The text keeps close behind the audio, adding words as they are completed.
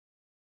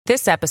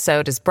This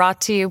episode is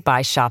brought to you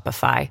by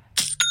Shopify.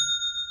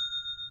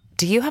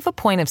 Do you have a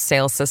point of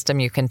sale system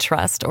you can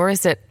trust, or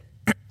is it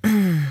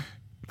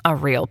a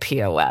real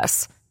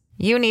POS?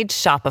 You need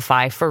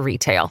Shopify for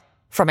retail.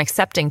 From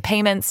accepting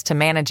payments to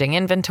managing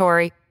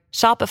inventory,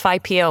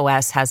 Shopify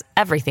POS has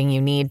everything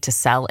you need to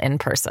sell in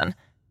person.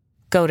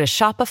 Go to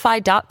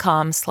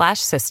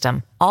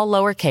shopify.com/system, all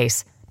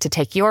lowercase, to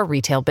take your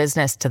retail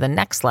business to the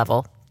next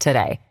level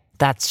today.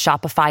 That's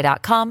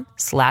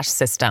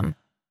shopify.com/system.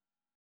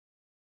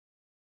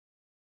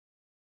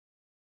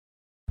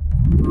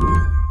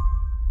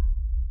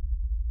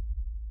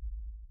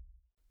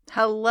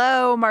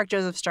 Hello, Mark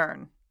Joseph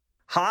Stern.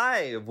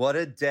 Hi, what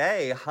a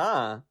day,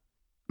 huh?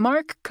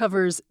 Mark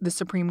covers the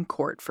Supreme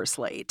Court for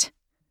Slate.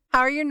 How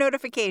are your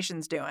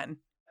notifications doing?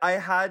 I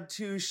had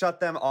to shut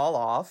them all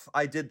off.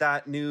 I did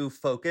that new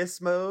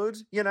focus mode,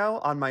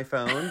 on my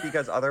phone,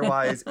 because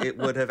otherwise it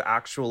would have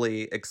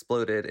actually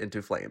exploded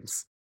into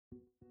flames.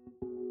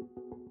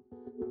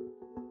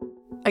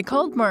 I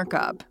called Mark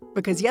up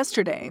because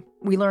yesterday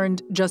we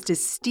learned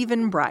Justice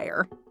Stephen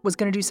Breyer was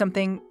going to do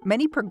something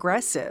many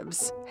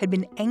progressives had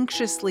been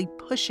anxiously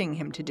pushing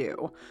him to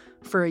do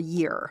for a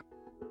year: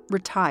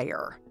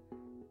 retire.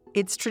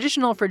 It's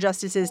traditional for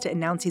justices to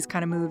announce these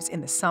kind of moves in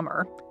the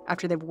summer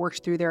after they've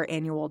worked through their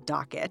annual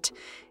docket.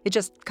 It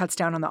just cuts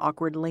down on the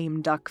awkward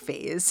lame duck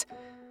phase.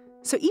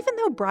 So even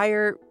though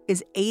Breyer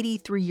is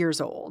 83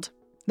 years old,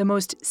 the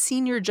most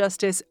senior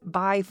justice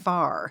by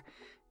far,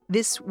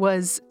 this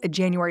was a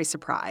January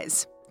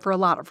surprise for a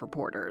lot of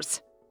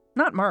reporters.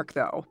 Not Mark,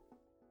 though.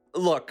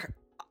 Look,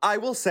 I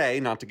will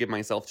say, not to give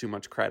myself too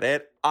much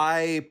credit,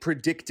 I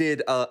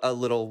predicted a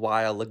little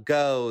while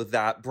ago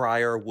that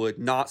Breyer would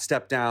not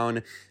step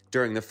down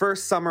during the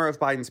first summer of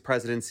Biden's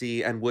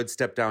presidency and would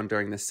step down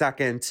during the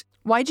second.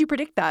 Why'd you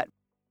predict that?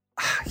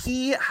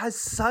 He has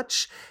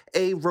such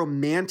a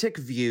romantic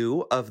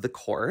view of the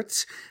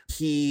court.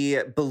 He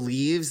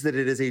believes that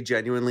it is a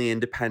genuinely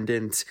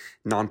independent,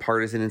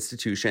 nonpartisan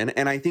institution.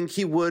 And I think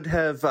he would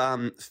have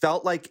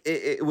felt like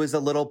it was a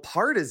little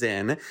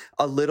partisan,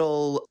 a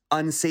little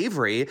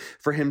unsavory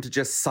for him to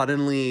just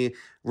suddenly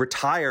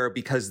retire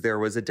because there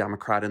was a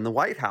Democrat in the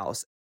White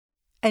House.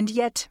 And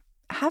yet,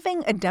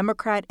 having a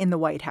Democrat in the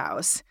White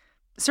House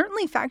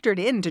certainly factored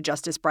into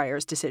Justice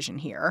Breyer's decision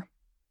here.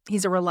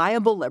 He's a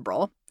reliable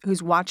liberal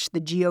who's watched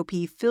the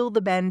GOP fill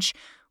the bench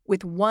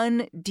with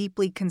one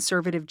deeply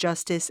conservative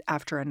justice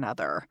after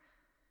another,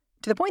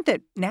 to the point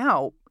that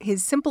now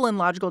his simple and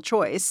logical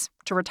choice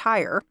to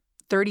retire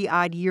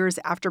 30-odd years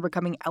after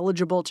becoming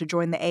eligible to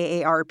join the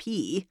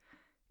AARP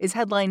is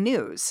headline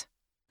news.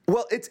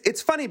 Well,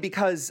 it's funny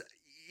because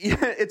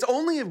it's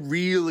only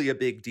really a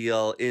big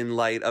deal in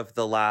light of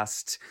the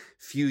last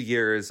few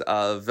years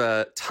of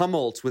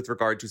tumult with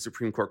regard to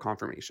Supreme Court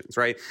confirmations,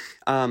 right?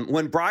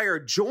 When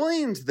Breyer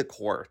joined the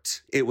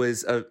court, it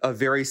was a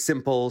very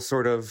simple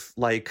sort of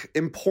like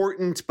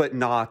important but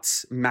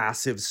not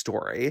massive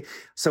story.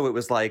 So it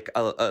was like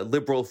a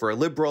liberal for a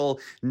liberal,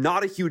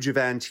 not a huge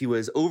event. He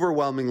was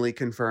overwhelmingly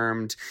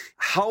confirmed.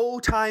 How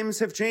times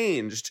have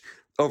changed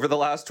over the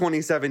last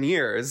 27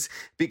 years,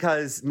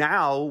 because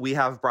now we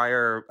have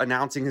Breyer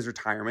announcing his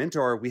retirement,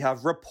 or we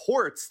have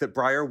reports that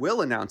Breyer will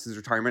announce his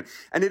retirement.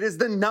 And it is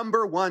the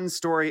number one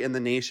story in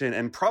the nation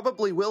and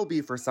probably will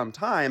be for some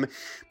time,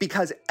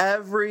 because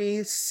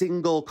every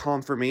single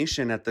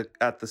confirmation at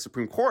the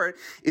Supreme Court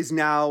is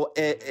now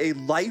a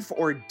life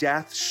or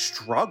death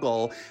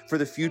struggle for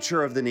the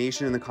future of the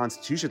nation and the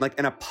Constitution, like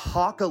an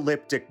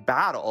apocalyptic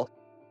battle.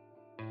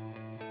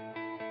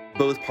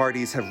 Both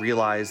parties have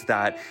realized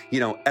that,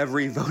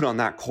 every vote on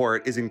that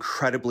court is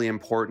incredibly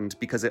important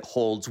because it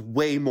holds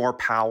way more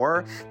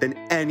power than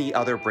any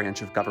other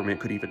branch of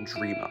government could even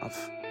dream of.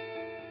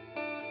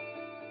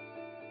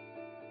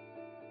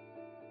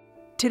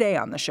 Today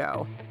on the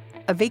show,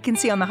 a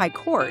vacancy on the high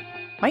court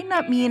might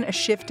not mean a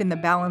shift in the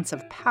balance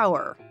of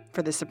power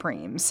for the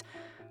Supremes,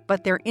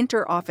 but their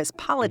inter-office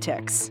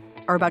politics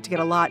are about to get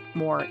a lot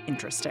more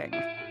interesting.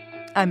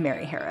 I'm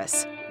Mary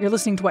Harris. You're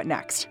listening to What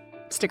Next?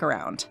 Stick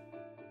around.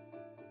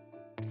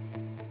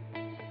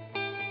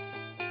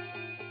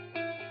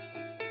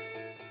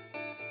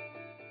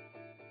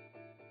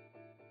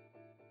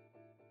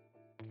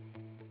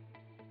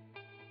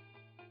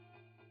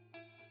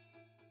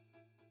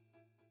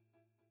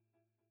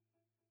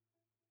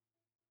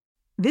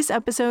 This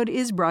episode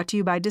is brought to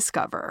you by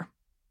Discover.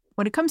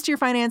 When it comes to your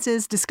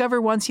finances,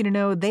 Discover wants you to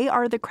know they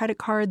are the credit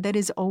card that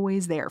is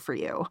always there for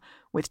you.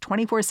 With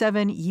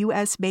 24/7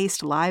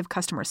 U.S.-based live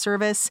customer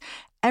service,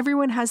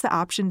 everyone has the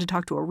option to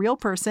talk to a real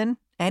person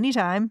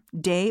anytime,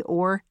 day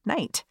or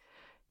night.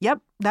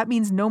 Yep, that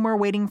means no more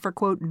waiting for,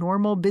 quote,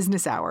 normal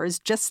business hours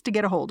just to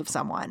get a hold of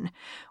someone.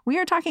 We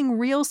are talking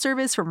real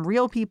service from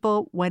real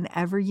people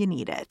whenever you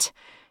need it.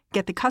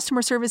 Get the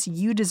customer service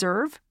you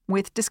deserve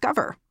with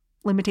Discover.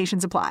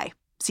 Limitations apply.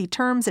 See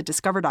terms at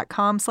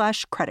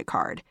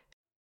discover.com/creditcard.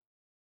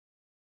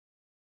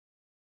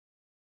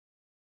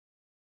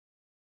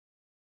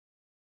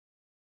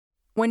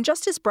 When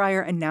Justice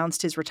Breyer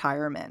announced his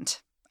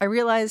retirement, I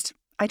realized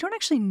I don't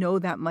actually know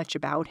that much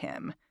about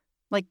him.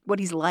 like what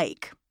he's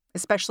like,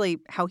 especially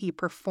how he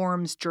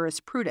performs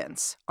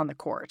jurisprudence on the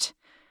court.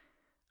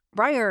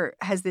 Breyer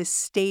has this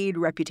staid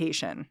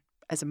reputation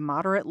as a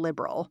moderate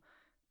liberal,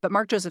 but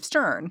Mark Joseph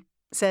Stern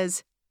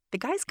says the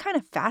guy's kind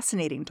of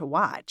fascinating to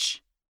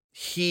watch.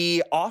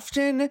 He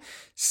often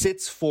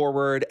sits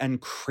forward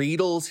and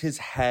cradles his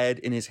head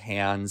in his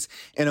hands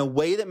in a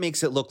way that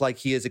makes it look like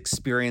he is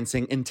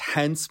experiencing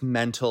intense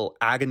mental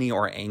agony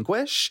or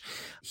anguish.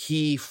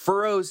 He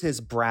furrows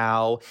his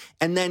brow,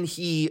 and then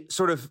he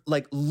sort of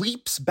like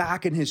leaps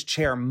back in his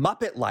chair,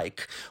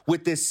 Muppet-like,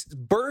 with this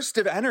burst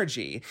of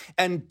energy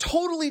and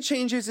totally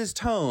changes his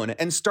tone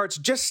and starts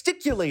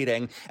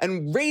gesticulating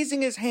and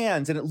raising his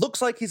hands. And it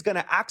looks like he's going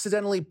to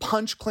accidentally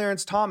punch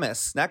Clarence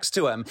Thomas next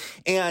to him.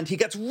 And he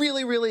gets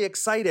really, really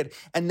excited.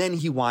 And then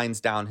he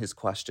winds down his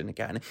question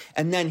again.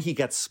 And then he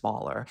gets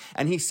smaller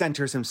and he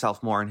centers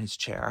himself more in his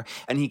chair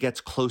and he gets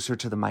closer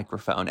to the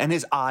microphone and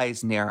his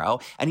eyes narrow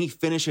and he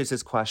finishes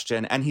his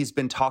question. And he's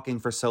been talking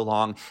for so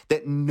long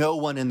that no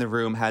one in the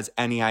room has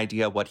any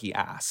idea what he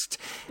asked.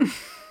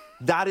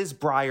 That is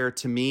Breyer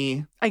to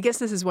me. I guess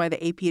this is why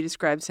the AP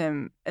describes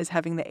him as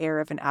having the air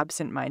of an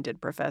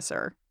absent-minded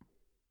professor.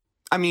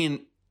 I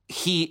mean,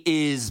 he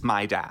is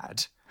my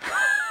dad.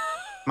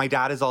 My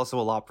dad is also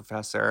a law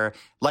professor.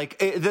 Like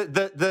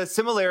the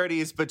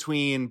similarities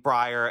between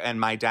Breyer and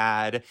my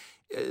dad,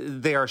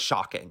 they are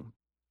shocking.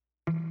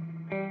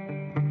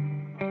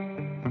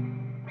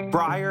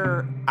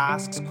 Breyer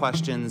asks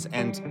questions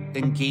and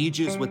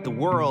engages with the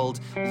world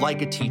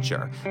like a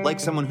teacher, like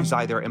someone who's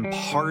either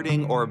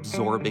imparting or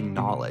absorbing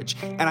knowledge.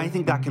 And I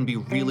think that can be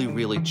really,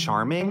 really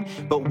charming.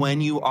 But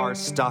when you are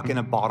stuck in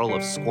a bottle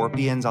of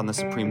scorpions on the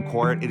Supreme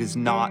Court, it is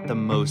not the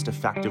most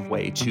effective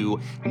way to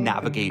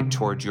navigate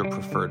towards your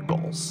preferred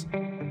goals.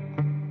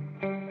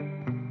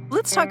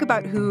 Let's talk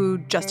about who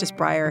Justice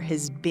Breyer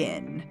has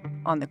been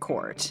on the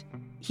court.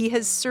 He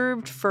has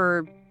served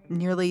for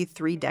nearly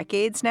 3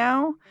 decades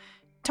now.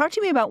 Talk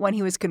to me about when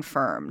he was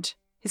confirmed.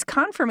 His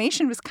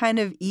confirmation was kind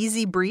of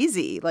easy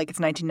breezy, like it's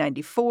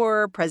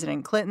 1994,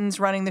 President Clinton's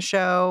running the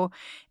show.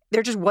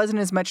 There just wasn't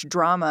as much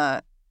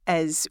drama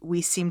as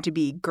we seem to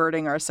be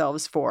girding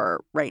ourselves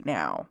for right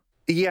now.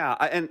 Yeah,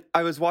 and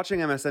I was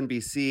watching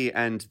MSNBC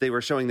and they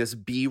were showing this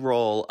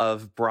B-roll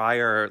of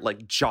Breyer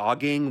like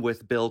jogging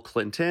with Bill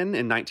Clinton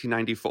in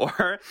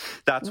 1994.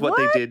 That's what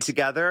they did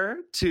together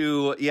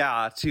to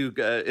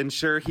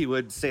ensure he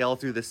would sail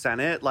through the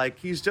Senate. Like,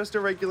 he's just a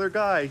regular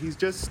guy. He's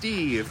just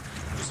Steve.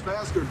 Who's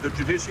faster, the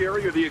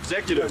judiciary or the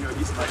executive? No,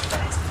 he's much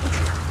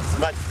faster.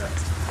 Much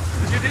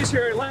faster. The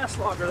judiciary lasts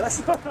longer.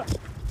 That's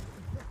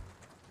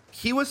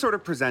He was sort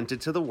of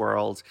presented to the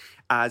world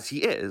as he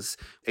is,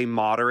 a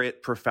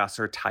moderate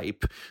professor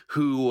type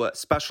who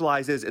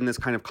specializes in this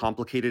kind of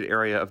complicated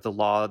area of the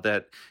law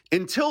that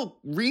until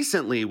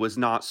recently was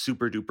not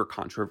super duper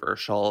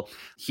controversial.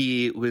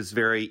 He was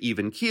very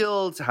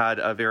even-keeled, had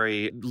a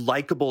very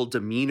likable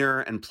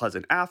demeanor and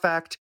pleasant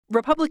affect.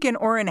 Republican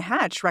Orrin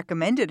Hatch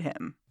recommended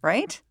him,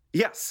 right?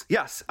 Yes.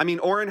 I mean,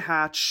 Orrin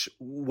Hatch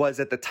was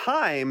at the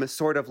time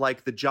sort of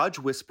like the judge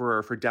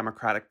whisperer for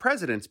Democratic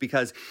presidents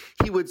because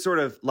he would sort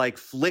of like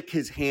flick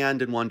his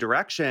hand in one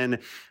direction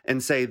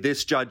and say,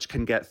 this judge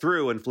can get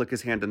through, and flick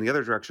his hand in the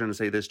other direction and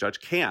say, this judge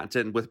can't.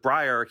 And with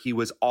Breyer, he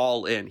was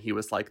all in. He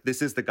was like,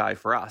 this is the guy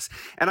for us.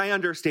 And I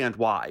understand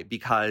why,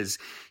 because,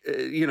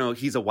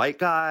 he's a white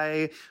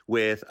guy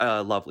with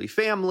a lovely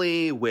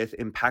family, with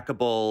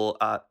impeccable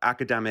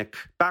academic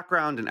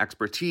background and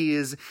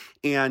expertise.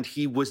 And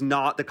he was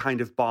not the kind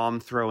of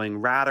bomb-throwing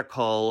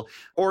radical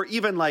or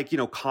even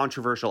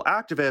controversial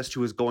activist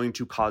who was going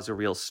to cause a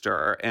real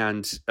stir.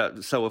 And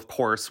so, of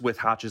course, with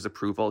Hatch's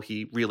approval,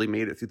 he really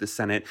made it through the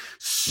Senate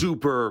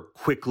super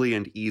quickly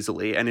and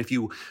easily. And if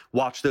you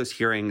watch those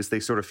hearings,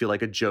 they sort of feel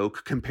like a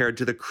joke compared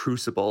to the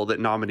crucible that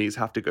nominees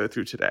have to go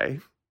through today.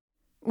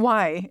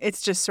 Why?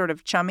 It's just sort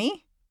of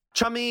chummy?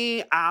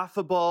 Chummy,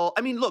 affable.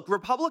 I mean, look,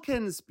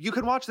 Republicans, you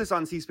can watch this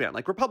on C-SPAN.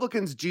 Like,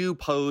 Republicans do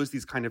pose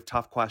these kind of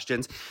tough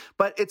questions,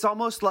 but it's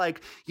almost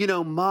like,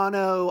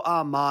 mano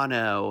a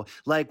mano.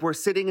 Like, we're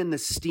sitting in the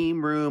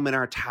steam room in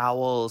our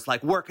towels,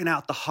 like, working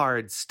out the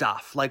hard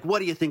stuff. Like, what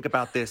do you think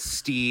about this,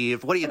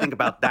 Steve? What do you think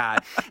about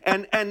that?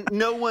 And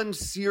no one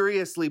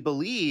seriously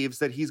believes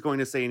that he's going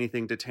to say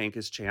anything to tank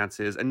his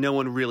chances. And no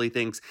one really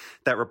thinks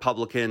that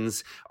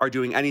Republicans are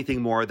doing anything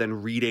more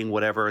than reading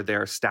whatever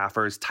their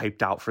staffers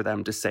typed out for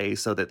them to say,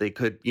 so that they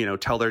could,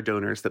 tell their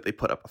donors that they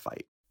put up a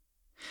fight.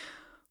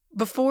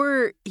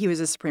 Before he was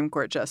a Supreme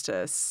Court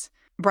justice,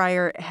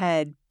 Breyer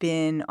had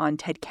been on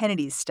Ted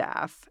Kennedy's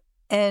staff,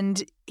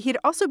 and he had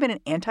also been an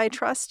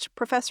antitrust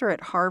professor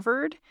at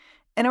Harvard.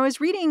 And I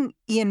was reading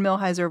Ian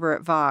Millhiser over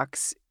at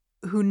Vox,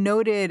 who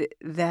noted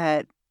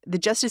that the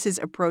justice's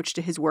approach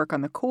to his work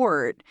on the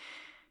court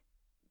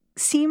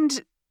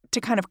seemed to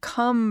kind of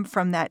come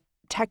from that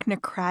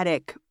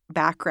technocratic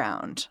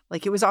background.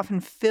 Like, it was often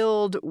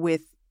filled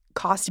with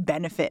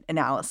cost-benefit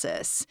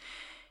analysis.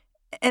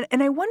 And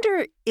I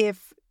wonder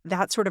if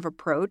that sort of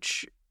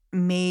approach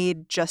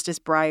made Justice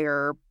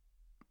Breyer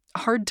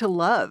hard to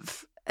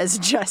love as a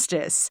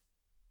justice.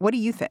 What do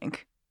you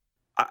think?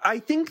 I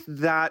think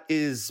that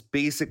is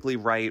basically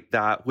right,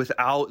 that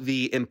without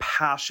the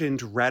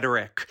impassioned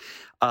rhetoric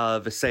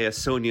of, say, a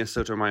Sonia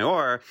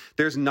Sotomayor,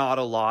 there's not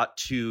a lot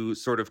to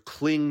sort of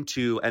cling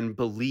to and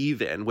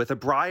believe in. With a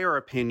Breyer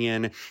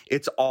opinion,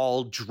 it's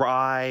all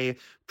dry,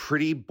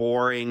 pretty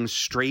boring,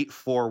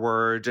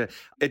 straightforward,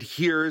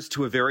 adheres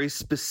to a very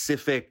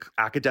specific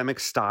academic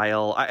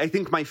style. I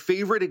think my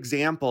favorite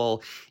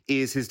example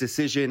is his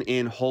decision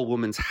in Whole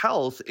Woman's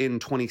Health in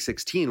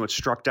 2016, which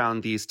struck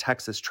down these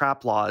Texas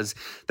trap laws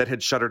that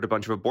had shuttered a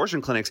bunch of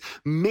abortion clinics.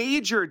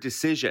 Major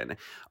decision,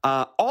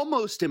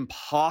 almost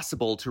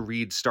impossible to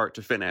read start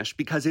to finish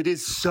because it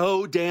is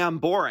so damn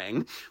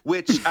boring,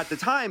 which at the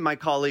time my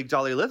colleague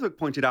Dahlia Lithwick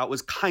pointed out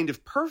was kind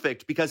of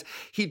perfect because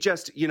he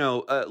just,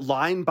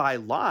 line by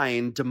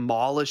line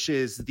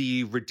demolishes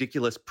the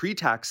ridiculous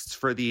pretexts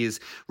for these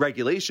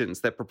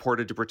regulations that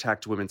purported to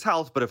protect women's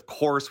health, but of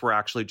course were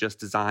actually just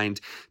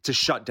designed to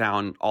shut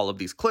down all of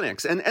these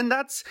clinics. And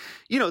that's,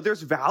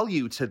 there's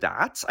value to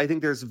that. I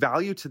think there's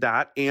value to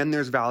that, and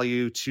there's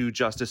value to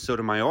Justice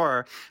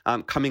Sotomayor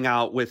coming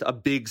out with a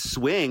big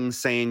swing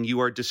saying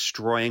you are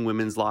destroying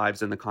women's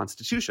lives and the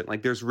Constitution.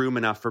 Like, there's room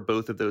enough for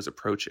both of those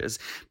approaches.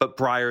 But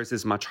Breyer's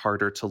is much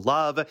harder to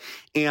love,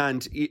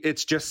 and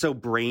it's just so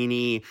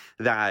brainy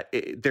that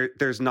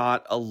there's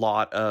not a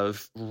lot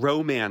of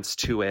romance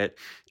to it.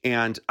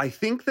 And I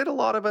think that a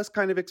lot of us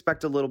kind of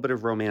expect a little bit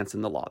of romance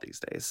in the law these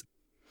days.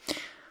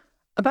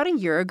 About a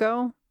year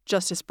ago,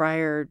 Justice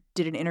Breyer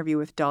did an interview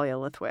with Dahlia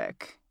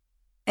Lithwick,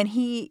 and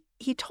he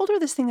told her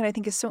this thing that I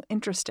think is so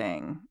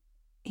interesting.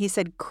 He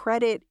said,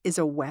 credit is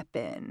a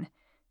weapon.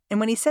 And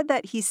when he said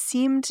that, he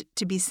seemed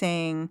to be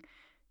saying,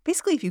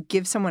 basically, if you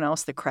give someone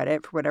else the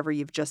credit for whatever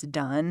you've just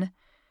done,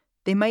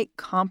 they might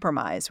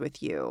compromise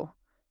with you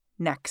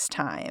next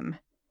time.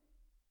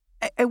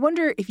 I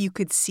wonder if you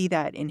could see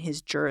that in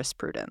his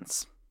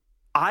jurisprudence.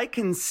 I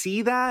can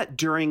see that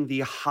during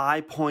the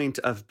high point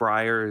of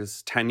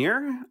Breyer's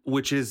tenure,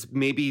 which is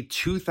maybe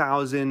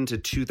 2000 to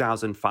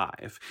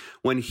 2005,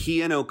 when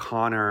he and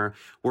O'Connor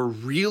were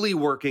really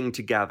working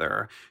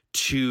together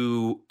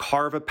to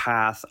carve a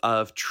path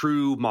of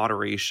true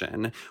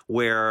moderation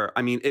where,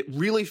 it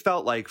really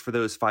felt like for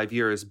those 5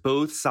 years,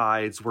 both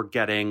sides were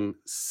getting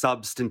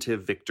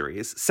substantive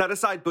victories. Set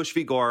aside Bush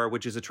v. Gore,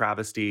 which is a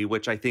travesty,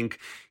 which I think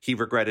he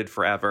regretted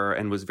forever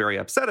and was very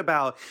upset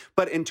about.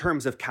 But in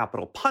terms of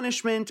capital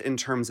punishment, in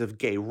terms of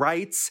gay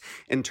rights,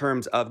 in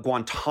terms of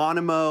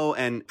Guantanamo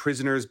and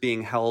prisoners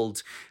being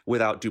held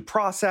without due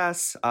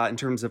process, in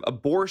terms of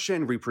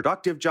abortion,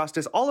 reproductive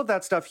justice, all of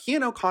that stuff, he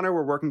and O'Connor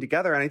were working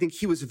together. And I think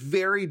he was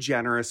very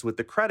generous with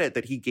the credit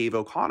that he gave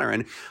O'Connor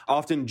and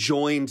often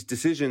joined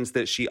decisions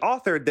that she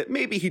authored that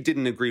maybe he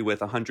didn't agree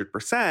with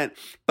 100%,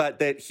 but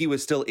that he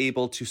was still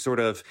able to sort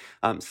of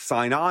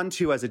sign on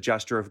to as a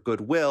gesture of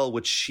goodwill,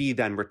 which she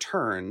then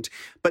returned.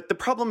 But the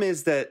problem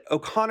is that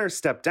O'Connor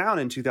stepped down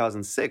in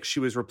 2006. She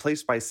was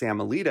replaced by Sam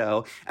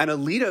Alito, and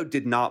Alito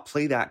did not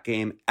play that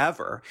game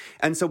ever.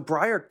 And so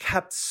Breyer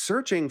kept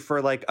searching for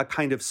like a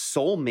kind of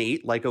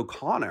soulmate like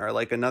O'Connor,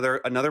 like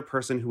another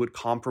person who would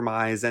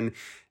compromise and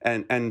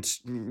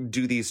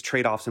do these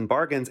trade-offs and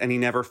bargains, and he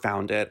never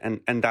found it.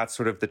 And that's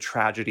sort of the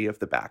tragedy of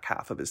the back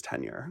half of his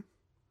tenure.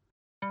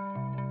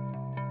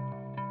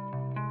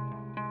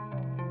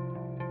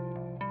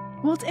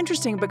 Well, it's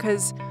interesting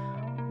because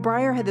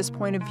Breyer had this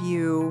point of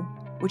view,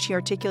 which he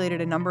articulated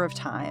a number of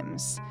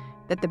times,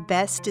 that the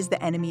best is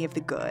the enemy of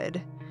the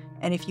good.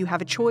 And if you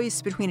have a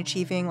choice between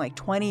achieving like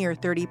 20 or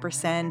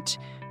 30%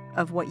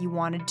 of what you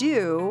want to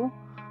do,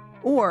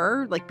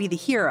 or like be the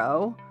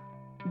hero,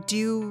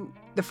 do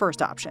the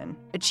first option,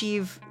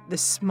 achieve the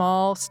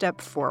small step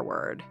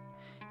forward,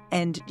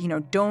 and,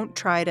 don't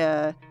try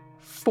to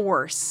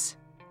force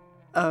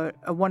a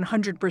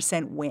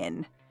 100%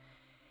 win.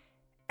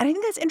 And I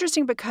think that's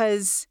interesting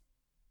because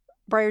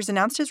Breyer's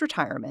announced his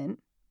retirement,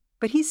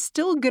 but he's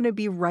still going to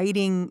be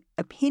writing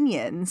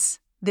opinions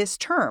this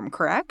term,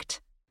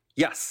 correct?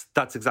 Yes,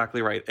 that's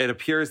exactly right. It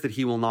appears that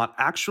he will not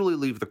actually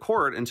leave the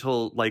court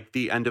until like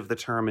the end of the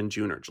term in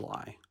June or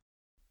July.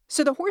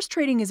 So the horse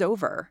trading is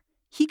over.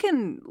 He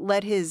can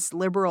let his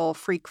liberal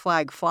freak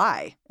flag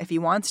fly if he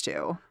wants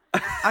to.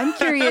 I'm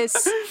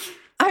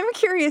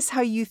curious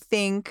how you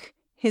think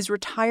his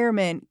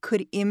retirement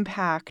could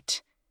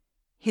impact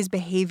his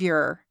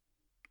behavior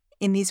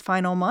in these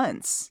final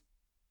months.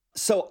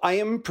 So I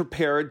am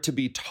prepared to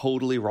be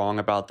totally wrong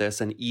about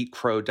this and eat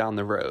crow down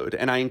the road.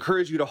 And I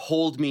encourage you to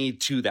hold me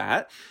to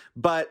that.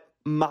 But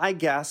my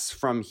guess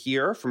from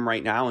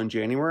right now in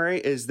January,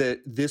 is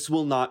that this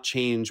will not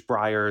change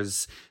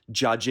Breyer's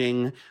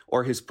judging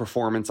or his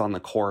performance on the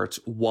court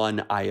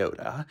one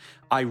iota.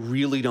 I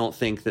really don't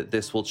think that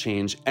this will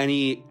change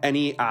any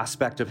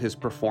aspect of his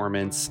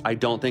performance. I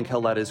don't think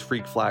he'll let his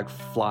freak flag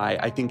fly.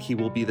 I think he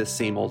will be the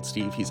same old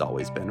Steve he's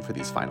always been for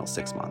these final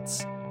 6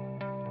 months.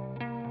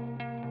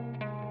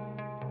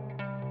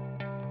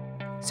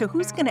 So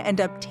who's going to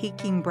end up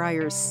taking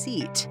Breyer's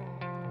seat?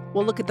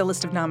 We'll look at the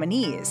list of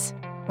nominees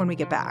when we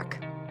get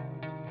back.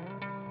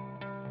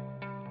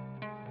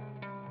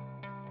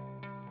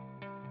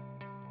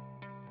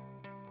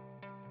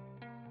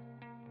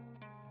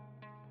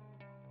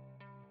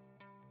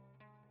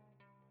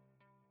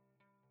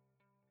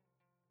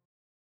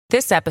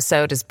 This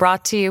episode is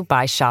brought to you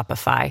by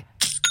Shopify.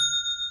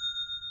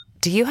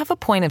 Do you have a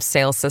point of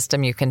sale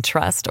system you can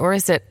trust, or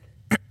is it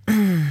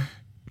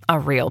a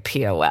real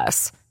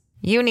POS?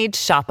 You need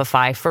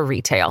Shopify for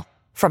retail.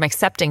 From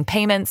accepting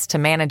payments to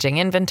managing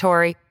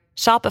inventory,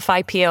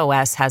 Shopify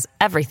POS has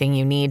everything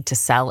you need to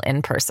sell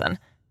in person.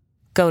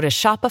 Go to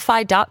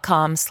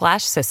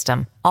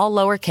shopify.com/system, all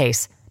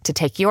lowercase, to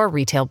take your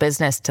retail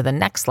business to the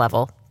next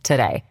level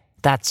today.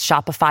 That's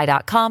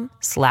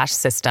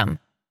shopify.com/system.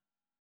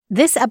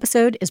 This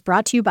episode is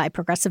brought to you by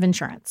Progressive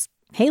Insurance.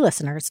 Hey,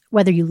 listeners,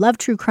 whether you love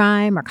true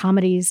crime or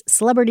comedies,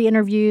 celebrity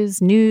interviews,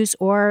 news,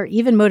 or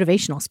even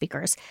motivational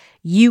speakers,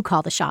 you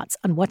call the shots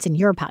on what's in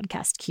your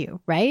podcast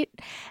queue, right?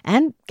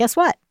 And guess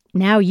what?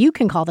 Now you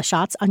can call the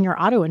shots on your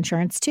auto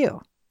insurance, too.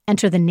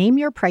 Enter the Name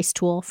Your Price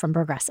tool from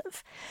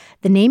Progressive.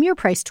 The Name Your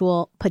Price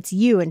tool puts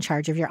you in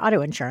charge of your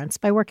auto insurance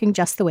by working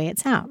just the way it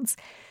sounds.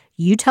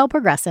 You tell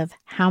Progressive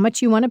how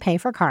much you want to pay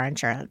for car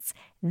insurance.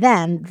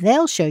 Then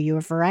they'll show you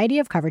a variety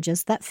of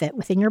coverages that fit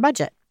within your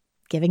budget,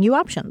 giving you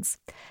options.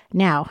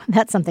 Now,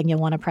 that's something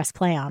you'll want to press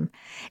play on.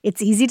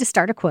 It's easy to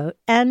start a quote,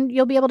 and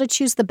you'll be able to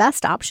choose the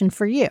best option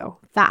for you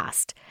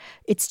fast.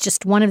 It's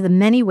just one of the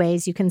many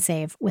ways you can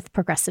save with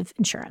Progressive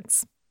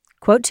Insurance.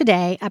 Quote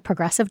today at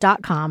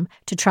Progressive.com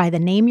to try the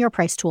Name Your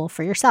Price tool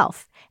for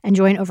yourself and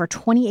join over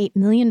 28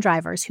 million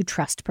drivers who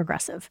trust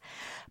Progressive.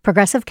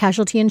 Progressive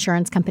Casualty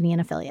Insurance Company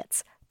and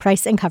Affiliates.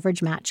 Price and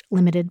coverage match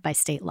limited by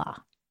state law.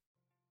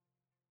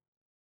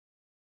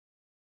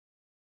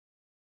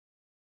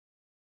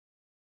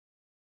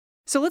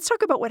 So let's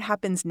talk about what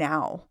happens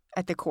now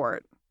at the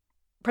court.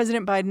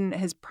 President Biden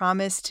has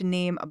promised to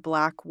name a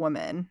Black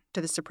woman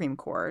to the Supreme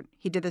Court.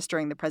 He did this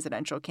during the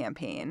presidential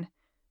campaign.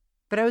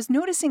 But I was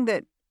noticing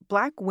that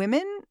Black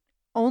women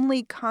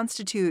only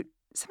constitute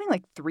something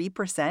like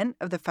 3%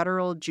 of the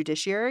federal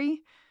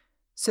judiciary.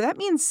 So that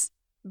means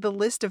the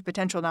list of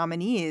potential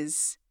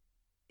nominees,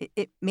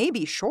 it may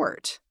be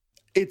short.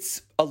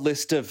 It's a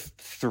list of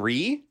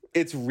 3.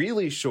 It's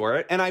really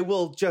short. And I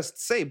will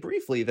just say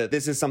briefly that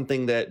this is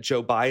something that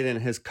Joe Biden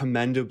has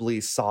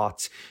commendably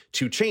sought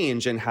to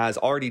change and has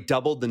already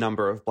doubled the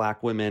number of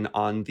Black women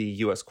on the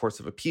U.S. Courts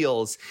of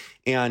Appeals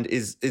and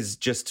is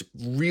just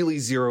really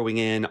zeroing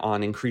in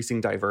on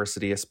increasing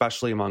diversity,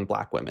 especially among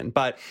Black women.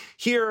 But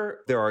here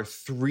there are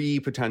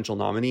 3 potential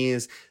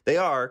nominees. They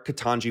are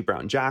Ketanji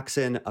Brown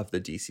Jackson of the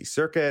D.C.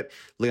 Circuit,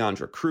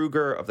 Leandra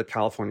Kruger of the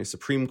California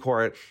Supreme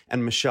Court,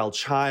 and Michelle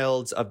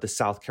Childs of the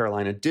South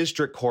Carolina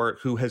District Court,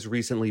 who has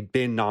recently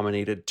been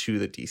nominated to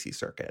the D.C.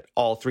 Circuit.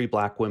 All 3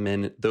 Black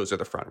women, those are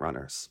the front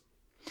runners.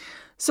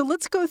 So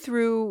let's go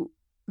through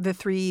the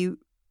 3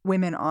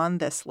 women on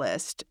this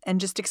list and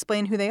just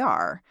explain who they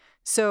are.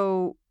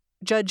 So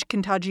Judge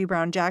Ketanji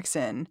Brown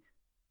Jackson,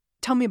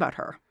 tell me about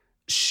her.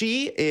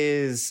 She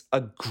is a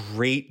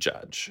great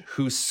judge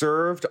who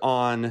served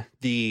on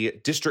the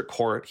district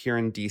court here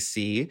in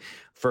D.C.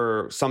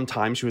 for some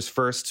time. She was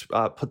first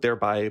put there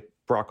by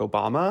Barack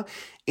Obama,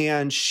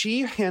 and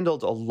she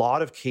handled a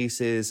lot of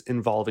cases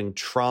involving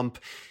Trump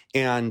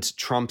and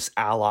Trump's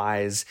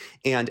allies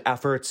and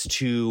efforts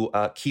to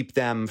keep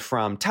them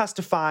from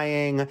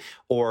testifying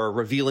or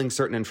revealing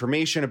certain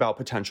information about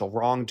potential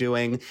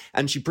wrongdoing.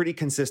 And she pretty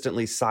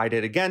consistently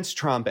sided against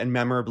Trump and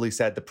memorably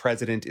said the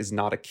president is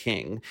not a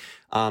king,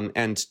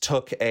 and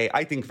took a,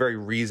 I think, very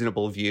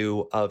reasonable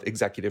view of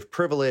executive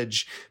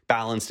privilege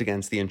balanced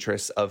against the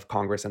interests of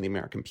Congress and the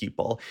American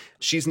people.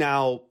 She's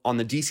now on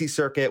the D.C.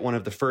 Circuit. One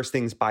of the first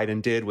things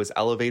Biden did was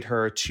elevate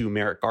her to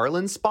Merrick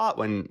Garland's spot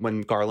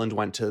when Garland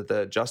went to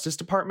the Justice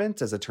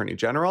Department as Attorney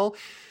General.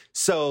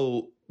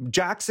 So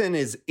Jackson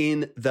is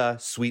in the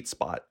sweet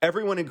spot.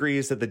 Everyone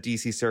agrees that the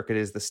D.C. Circuit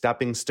is the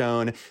stepping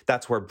stone.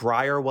 That's where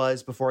Breyer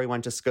was before he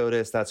went to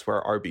SCOTUS. That's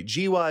where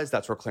RBG was.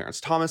 That's where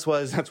Clarence Thomas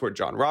was. That's where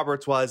John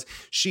Roberts was.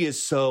 She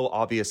is so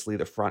obviously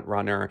the front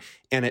runner,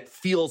 and it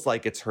feels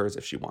like it's hers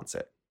if she wants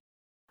it.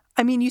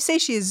 I mean, you say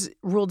she's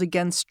ruled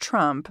against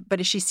Trump,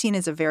 but is she seen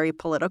as a very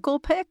political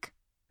pick?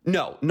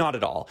 No, not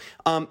at all.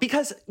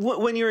 Because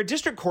when you're a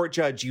district court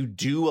judge, you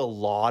do a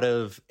lot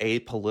of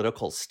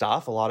apolitical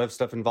stuff, a lot of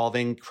stuff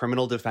involving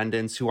criminal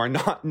defendants who are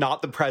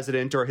not the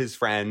president or his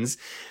friends.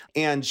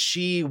 And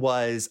she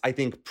was, I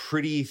think,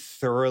 pretty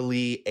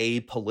thoroughly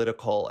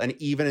apolitical.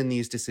 And even in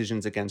these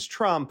decisions against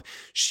Trump,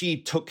 she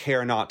took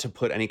care not to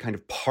put any kind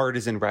of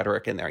partisan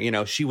rhetoric in there. You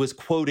know, she was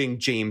quoting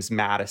James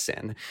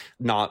Madison,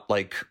 not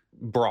like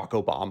Barack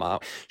Obama.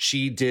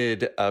 She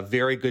did a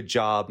very good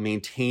job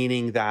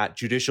maintaining that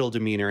judicial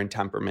demeanor and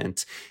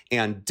temperament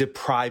and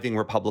depriving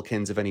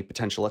Republicans of any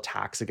potential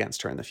attacks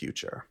against her in the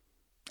future.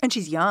 And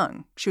she's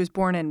young. She was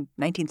born in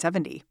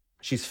 1970.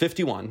 She's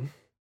 51.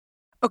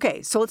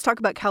 Okay, so let's talk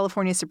about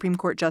California Supreme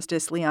Court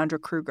Justice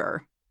Leandra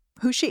Kruger.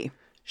 Who's she?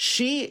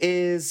 She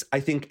is, I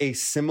think, a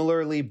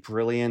similarly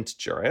brilliant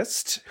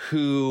jurist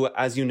who,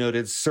 as you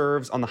noted,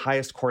 serves on the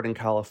highest court in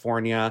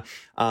California,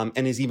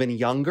 and is even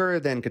younger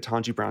than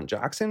Ketanji Brown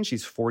Jackson.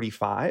 She's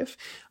 45.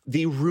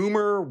 The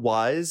rumor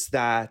was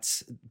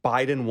that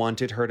Biden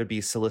wanted her to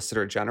be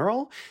Solicitor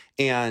General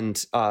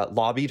and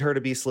lobbied her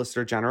to be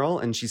Solicitor General.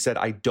 And she said,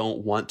 I don't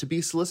want to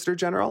be Solicitor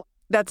General.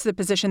 That's the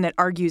position that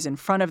argues in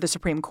front of the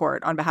Supreme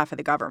Court on behalf of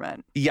the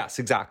government. Yes,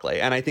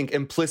 exactly. And I think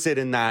implicit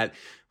in that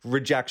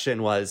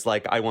rejection was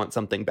like, I want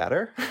something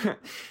better.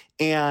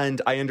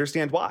 And I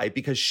understand why,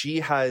 because she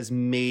has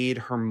made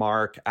her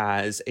mark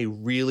as a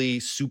really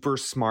super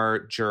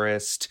smart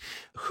jurist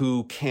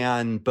who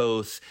can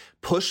both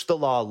push the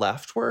law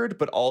leftward,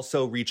 but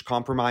also reach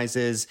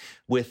compromises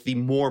with the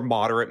more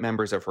moderate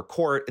members of her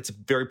court. It's a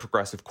very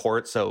progressive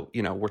court. So,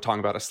 we're talking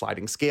about a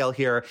sliding scale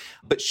here.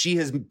 But she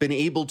has been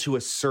able to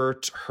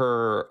assert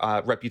her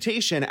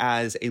reputation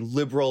as a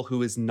liberal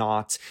who is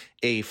not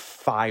a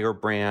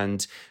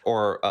firebrand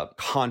or a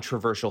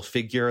controversial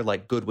figure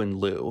like Goodwin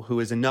Liu, who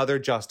is another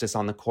justice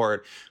on the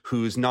court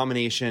whose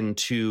nomination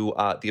to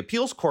the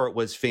appeals court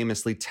was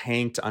famously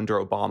tanked under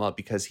Obama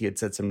because he had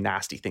said some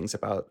nasty things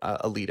about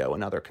Alito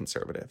and other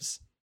conservatives.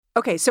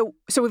 Okay, so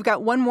we've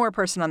got one more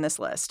person on this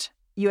list,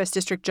 U.S.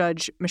 District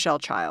Judge Michelle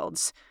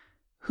Childs.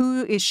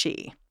 Who is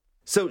she?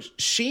 So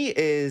she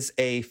is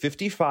a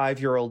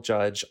 55-year-old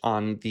judge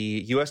on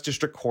the U.S.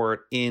 District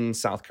Court in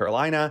South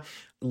Carolina.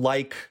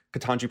 Like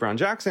Ketanji Brown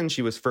Jackson,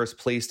 she was first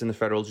placed in the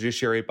federal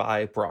judiciary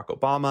by Barack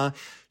Obama.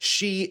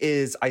 She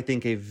is, I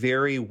think, a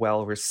very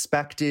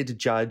well-respected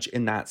judge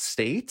in that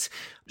state.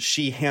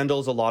 She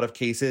handles a lot of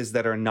cases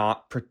that are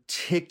not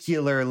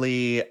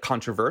particularly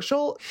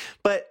controversial,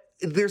 but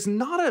there's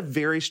not a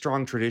very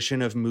strong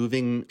tradition of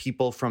moving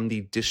people from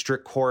the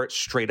district court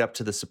straight up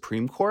to the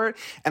Supreme Court,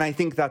 and I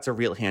think that's a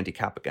real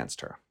handicap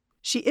against her.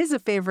 She is a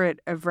favorite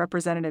of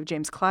Representative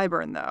James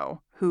Clyburn,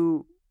 though,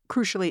 who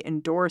crucially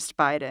endorsed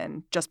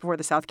Biden just before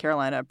the South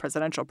Carolina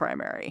presidential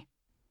primary.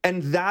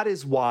 And that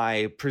is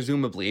why,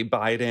 presumably,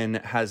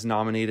 Biden has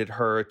nominated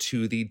her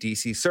to the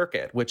D.C.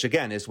 Circuit, which,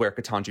 again, is where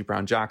Ketanji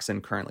Brown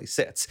Jackson currently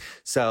sits.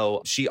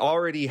 So she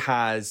already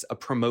has a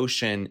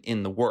promotion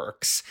in the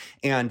works.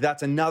 And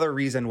that's another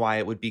reason why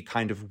it would be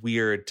kind of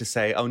weird to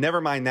say, oh, never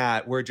mind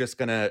that. We're just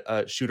going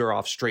to shoot her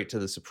off straight to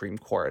the Supreme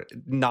Court.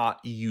 Not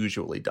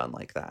usually done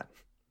like that.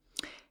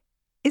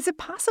 Is it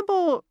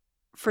possible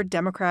for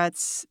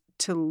Democrats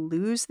to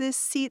lose this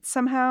seat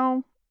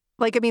somehow?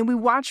 We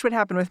watched what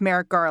happened with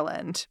Merrick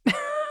Garland.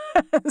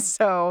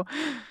 So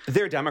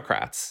they're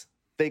Democrats.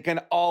 They can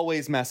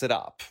always mess it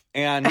up.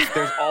 And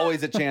there's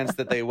always a chance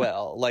that they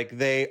will.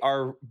 They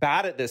are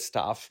bad at this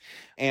stuff.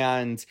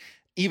 And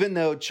even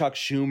though Chuck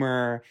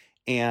Schumer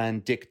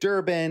and Dick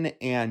Durbin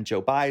and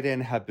Joe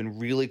Biden have been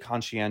really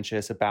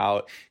conscientious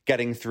about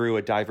getting through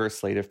a diverse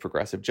slate of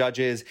progressive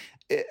judges,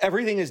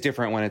 everything is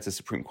different when it's a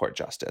Supreme Court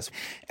justice.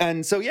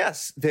 And so,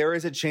 yes, there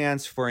is a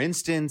chance, for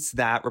instance,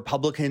 that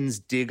Republicans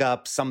dig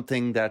up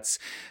something that's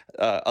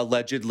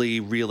allegedly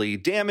really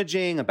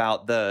damaging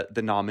about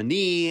the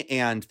nominee,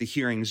 and the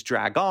hearings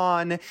drag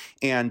on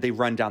and they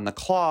run down the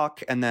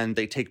clock, and then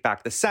they take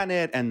back the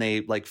Senate and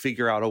they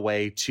figure out a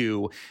way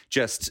to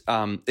just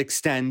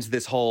extend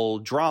this whole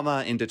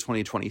drama into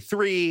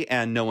 2023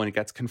 and no one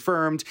gets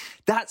confirmed.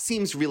 That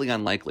seems really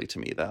unlikely to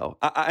me, though.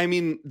 I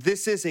mean,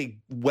 this is a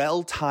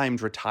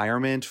well-timed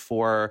retirement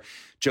for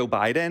Joe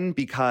Biden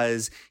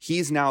because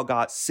he's now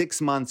got 6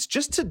 months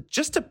just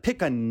to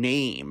pick a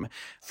name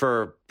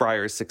for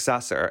Breyer's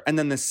successor. And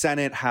then the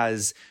Senate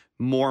has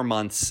more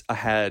months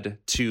ahead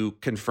to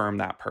confirm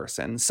that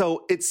person.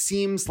 So it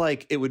seems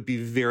like it would be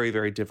very,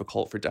 very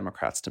difficult for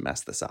Democrats to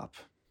mess this up.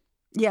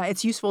 Yeah,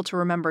 it's useful to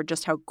remember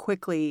just how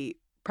quickly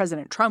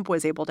President Trump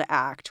was able to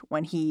act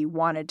when he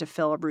wanted to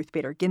fill Ruth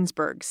Bader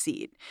Ginsburg's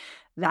seat.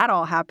 That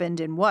all happened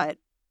in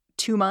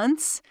 2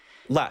 months?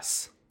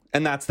 Less.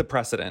 And that's the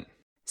precedent.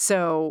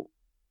 So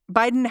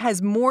Biden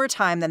has more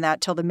time than that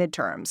till the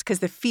midterms, because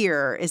the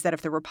fear is that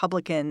if the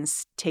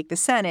Republicans take the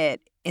Senate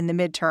in the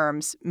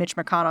midterms, Mitch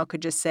McConnell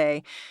could just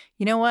say,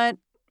 you know what,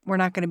 we're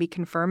not going to be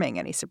confirming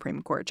any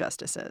Supreme Court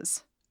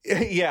justices.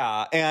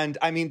 Yeah. And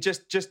I mean,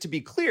 just to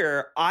be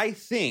clear, I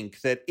think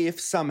that if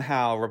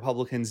somehow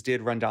Republicans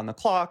did run down the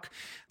clock,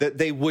 that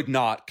they would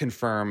not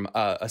confirm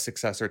a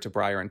successor to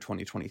Breyer in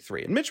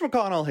 2023. And Mitch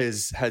McConnell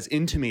has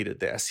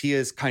intimated this. He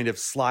has kind of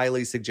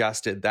slyly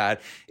suggested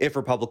that if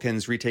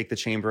Republicans retake the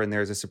chamber and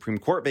there's a Supreme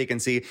Court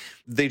vacancy,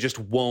 they just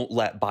won't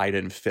let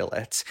Biden fill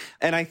it.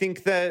 And I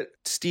think that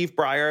Steve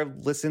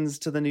Breyer listens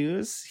to the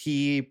news.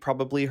 He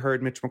probably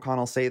heard Mitch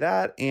McConnell say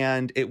that.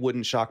 And it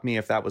wouldn't shock me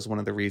if that was one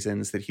of the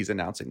reasons that he's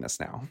announcing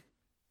this now.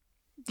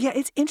 Yeah,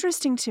 it's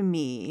interesting to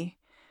me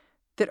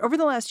that over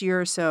the last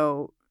year or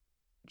so,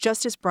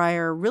 Justice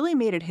Breyer really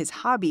made it his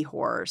hobby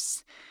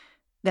horse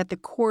that the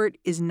court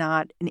is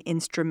not an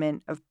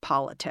instrument of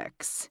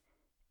politics.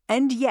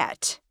 And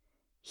yet,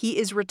 he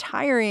is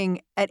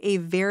retiring at a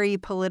very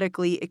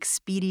politically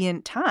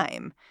expedient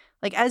time.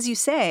 As you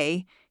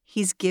say,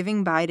 he's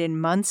giving Biden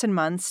months and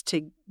months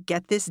to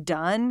get this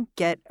done,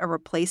 get a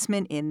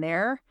replacement in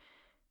there.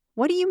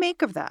 What do you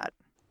make of that?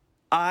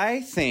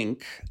 I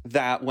think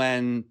that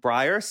when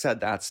Breyer said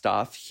that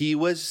stuff, he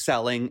was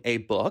selling a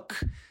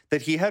book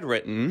that he had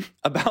written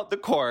about the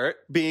court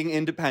being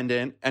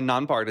independent and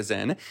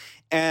nonpartisan.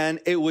 And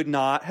it would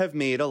not have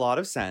made a lot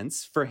of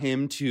sense for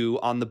him to,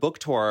 on the book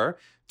tour,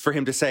 for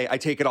him to say, I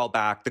take it all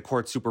back, the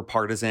court's super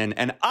partisan,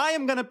 and I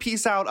am going to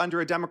peace out under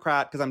a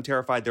Democrat because I'm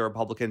terrified the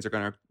Republicans are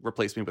going to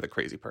replace me with a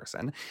crazy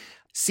person.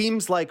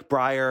 Seems like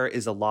Breyer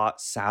is a lot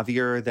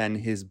savvier than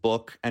his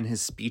book and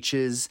his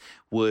speeches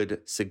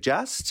would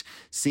suggest.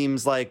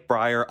 Seems like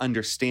Breyer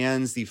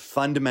understands the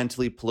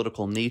fundamentally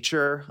political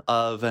nature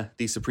of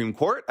the Supreme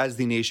Court as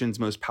the nation's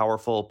most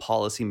powerful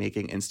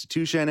policymaking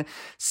institution.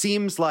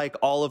 Seems like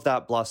all of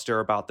that bluster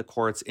about the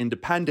court's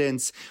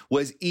independence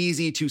was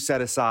easy to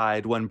set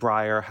aside when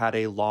Breyer had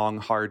a long,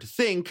 hard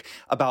think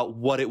about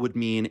what it would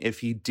mean if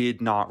he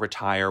did not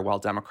retire while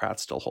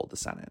Democrats still hold the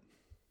Senate.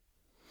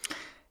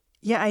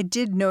 Yeah, I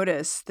did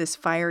notice this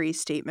fiery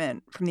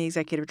statement from the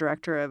executive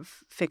director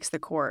of Fix the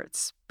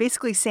Courts,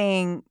 basically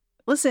saying,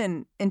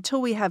 listen,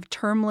 until we have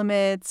term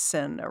limits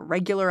and a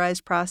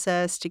regularized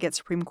process to get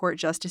Supreme Court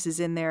justices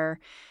in there,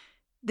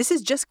 this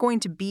is just going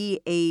to be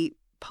a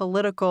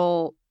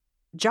political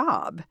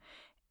job.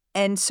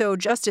 And so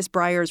Justice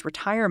Breyer's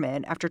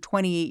retirement after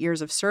 28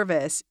 years of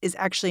service is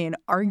actually an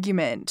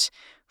argument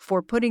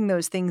for putting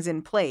those things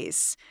in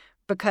place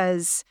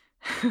because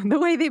the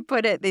way they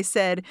put it, they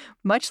said,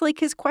 much like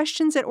his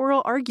questions at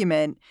oral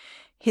argument,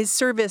 his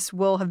service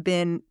will have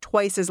been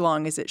twice as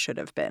long as it should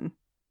have been.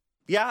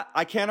 Yeah,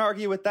 I can't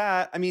argue with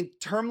that. I mean,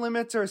 term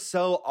limits are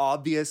so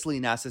obviously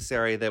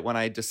necessary that when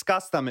I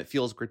discuss them, it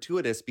feels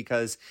gratuitous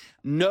because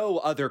no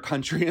other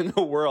country in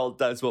the world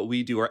does what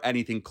we do or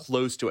anything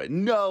close to it.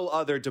 No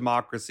other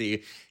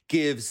democracy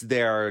gives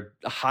their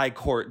high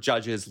court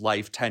judges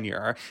life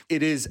tenure.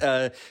 It is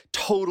a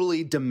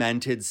totally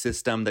demented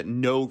system that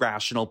no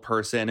rational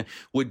person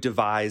would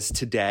devise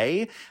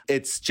today.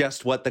 It's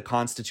just what the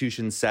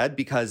Constitution said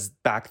because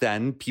back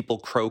then people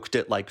croaked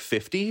at like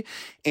 50.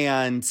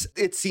 And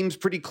it seems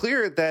pretty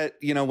clear that,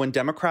 you know, when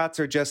Democrats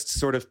are just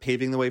sort of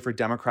paving the way for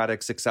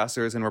Democratic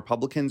successors and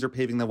Republicans are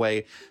paving the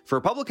way for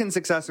Republican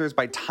successors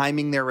by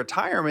timing their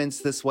retirements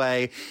this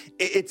way,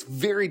 it's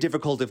very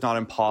difficult, if not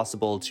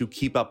impossible, to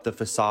keep up the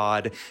facade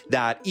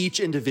that each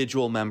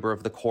individual member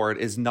of the court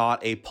is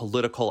not a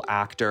political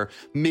actor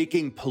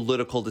making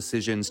political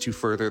decisions to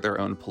further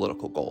their own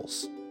political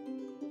goals.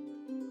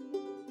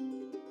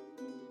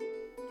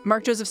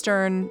 Mark Joseph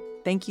Stern,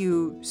 thank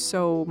you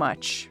so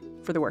much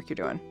for the work you're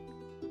doing.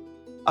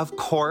 Of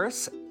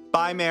course.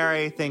 Bye,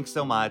 Mary. Thanks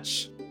so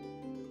much.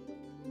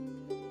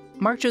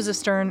 Mark Joseph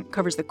Stern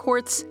covers the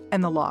courts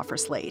and the law for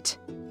Slate.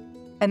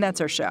 And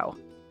that's our show.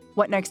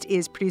 What Next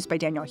is produced by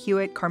Daniel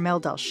Hewitt, Carmel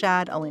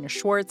Delshad, Elena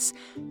Schwartz,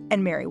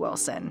 and Mary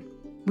Wilson.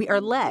 We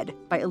are led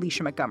by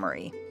Alicia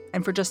Montgomery.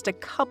 And for just a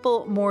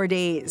couple more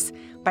days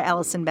by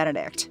Allison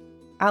Benedict.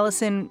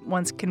 Allison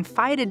once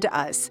confided to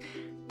us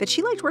that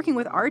she liked working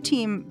with our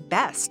team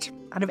best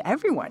out of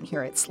everyone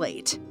here at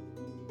Slate.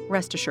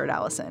 Rest assured,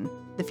 Allison,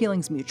 the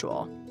feeling's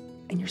mutual,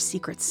 and your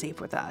secret's safe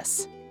with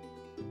us.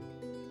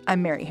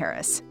 I'm Mary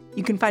Harris.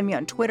 You can find me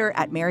on Twitter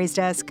at Mary's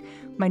Desk.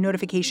 My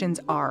notifications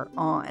are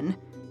on.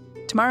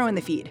 Tomorrow in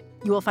the feed,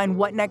 you will find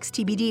What Next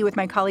TBD with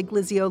my colleague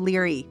Lizzie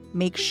O'Leary.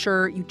 Make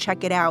sure you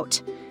check it out.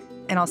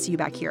 And I'll see you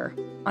back here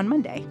on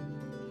Monday.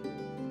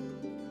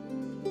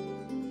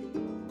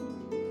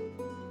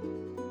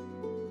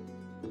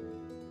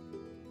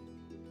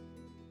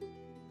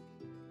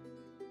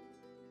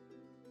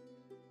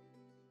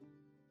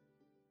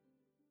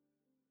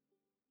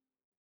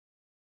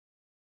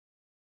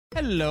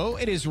 Hello,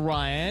 it is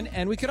Ryan,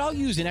 and we could all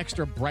use an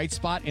extra bright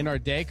spot in our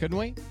day, couldn't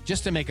we?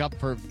 Just to make up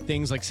for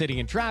things like sitting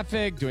in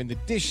traffic, doing the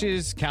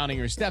dishes, counting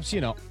your steps, you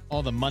know,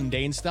 all the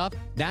mundane stuff.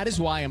 That is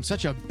why I'm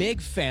such a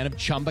big fan of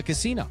Chumba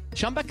Casino.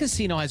 Chumba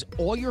Casino has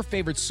all your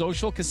favorite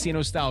social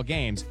casino-style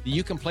games that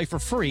you can play for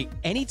free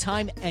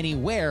anytime,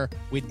 anywhere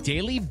with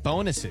daily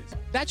bonuses.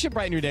 That should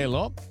brighten your day a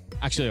little.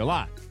 Actually, a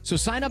lot. So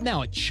sign up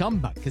now at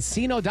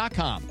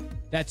ChumbaCasino.com.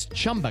 That's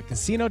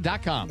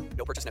ChumbaCasino.com.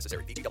 No purchase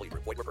necessary. VGW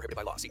Group. Void where prohibited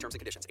by law. See terms and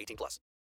conditions. 18+.